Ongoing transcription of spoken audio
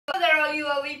you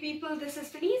lovely people, this is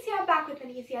Tanisha back with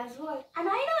Tanisha's World, and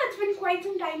I know it's been quite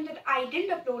some time that I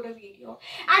didn't upload a video,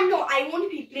 and no, I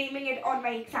won't be blaming it on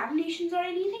my examinations or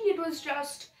anything. It was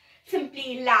just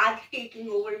simply lag taking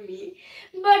over me.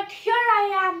 But here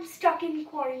I am stuck in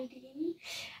quarantine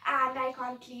and I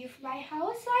can't leave my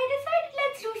house, so I decided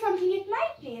let's do something at my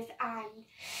place, and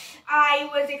I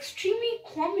was extremely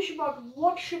qualmish about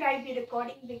what should I be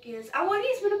recording because I've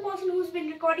always been a person who's been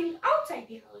recording outside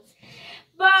the house.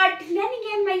 But then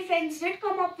again, my friends did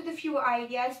come up with a few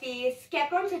ideas. They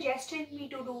kept on suggesting me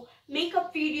to do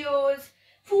makeup videos,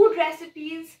 food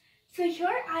recipes. So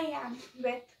here I am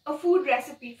with a food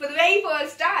recipe for the very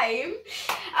first time.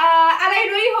 And I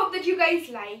really hope that you guys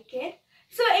like it.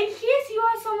 So in case you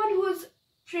are someone who's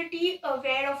pretty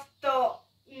aware of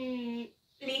the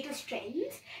latest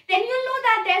trends, then you'll know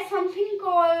that there's something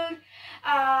called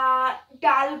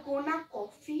Dalgona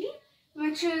coffee,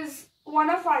 which is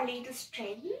one of our latest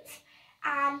trends,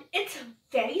 and it's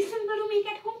very simple to make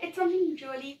at home. It's something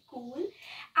really cool,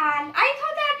 and I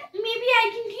thought that maybe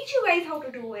I can teach you guys how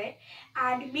to do it,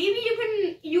 and maybe you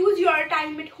can use your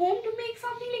time at home to make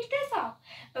something like this up.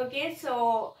 Okay,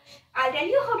 so I'll tell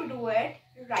you how to do it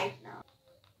right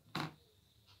now.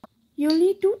 You'll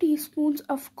need 2 teaspoons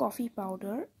of coffee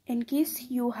powder. In case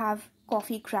you have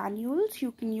coffee granules,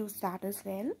 you can use that as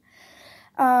well.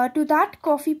 To that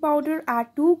coffee powder,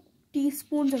 add 2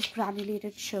 teaspoons of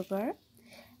granulated sugar,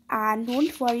 and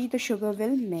don't worry, the sugar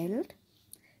will melt.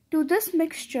 To this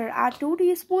mixture, add 2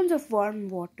 teaspoons of warm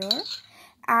water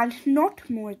and not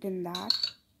more than that.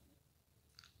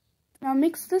 Now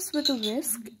mix this with a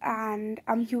whisk, and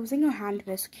I'm using a hand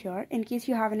whisk here. In case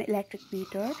you have an electric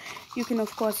beater, you can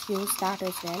of course use that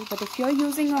as well. But if you're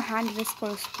using a hand whisk or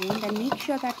a spoon, then make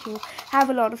sure that you have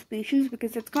a lot of patience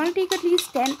because it's going to take at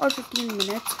least 10 or 15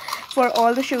 minutes for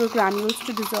all the sugar granules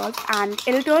to dissolve, and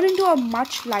it'll turn into a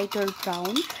much lighter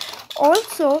brown.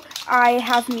 Also, I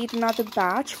have made another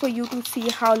batch for you to see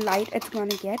how light it's going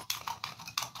to get.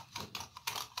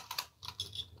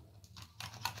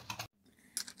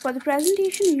 For the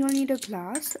presentation, you'll need a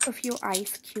glass, a few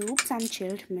ice cubes and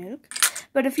chilled milk.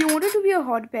 But if you want it to be a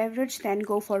hot beverage, then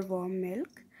go for warm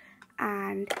milk.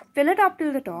 And fill it up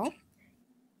till the top.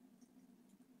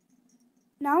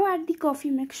 Now add the coffee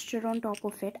mixture on top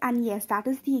of it. And yes, that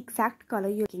is the exact color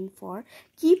you're looking for.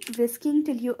 Keep whisking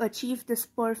till you achieve this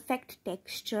perfect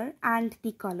texture and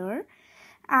the color.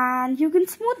 And you can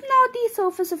smoothen out the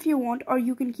surface if you want, or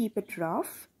you can keep it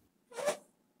rough.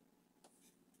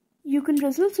 You can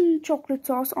drizzle some chocolate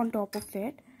sauce on top of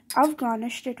it. I've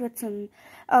garnished it with some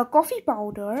coffee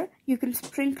powder. You can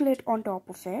sprinkle it on top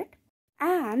of it.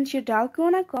 And your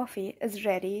Dalgona coffee is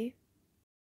ready.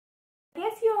 I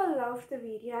guess you all loved the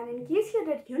video, and in case you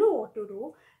did, you know what to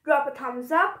do. Drop a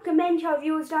thumbs up, comment your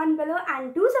views down below,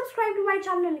 and do subscribe to my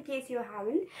channel in case you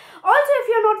haven't. Also, if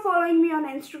you're not following me on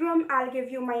Instagram, I'll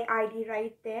give you my ID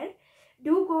right there.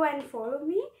 Do go and follow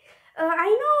me. I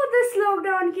know this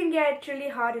lockdown can get really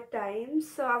hard at times,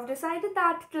 so I've decided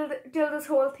that till this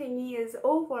whole thingy is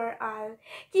over, I'll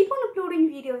keep on uploading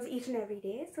videos each and every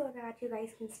day so that you guys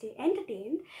can stay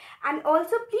entertained. And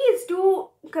also, please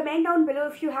do comment down below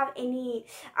if you have any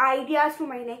ideas for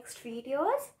my next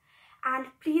videos. And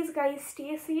please guys,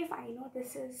 stay safe. I know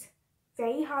this is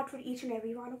very hard for each and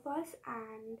every one of us,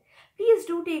 and please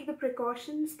do take the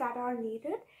precautions that are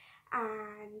needed,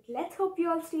 and let's hope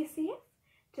you all stay safe.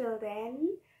 Till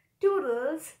then,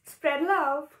 toodles, spread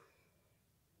love.